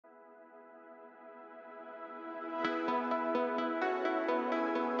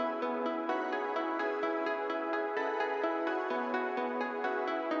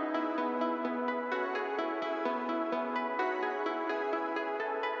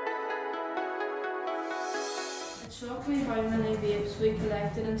Shocked me how many vapes we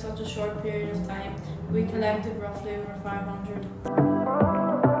collected in such a short period of time. We collected roughly over 500.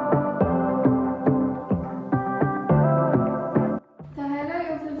 The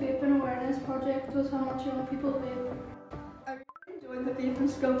highlight of the Vaping Awareness Project was how much young people vape. I really enjoyed the vaping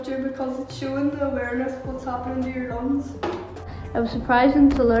sculpture because it's showing the awareness of what's happening to your lungs. It was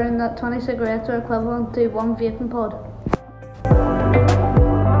surprising to learn that 20 cigarettes are equivalent to one vaping pod.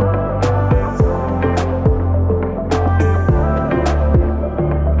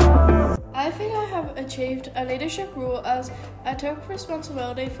 I feel I have achieved a leadership role as I took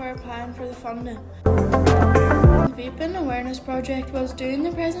responsibility for applying for the funding. The Vaping Awareness Project was doing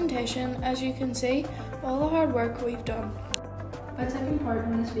the presentation. As you can see, all the hard work we've done. By taking part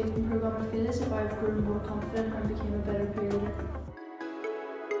in this vaping programme, I feel as if I've grown more confident and became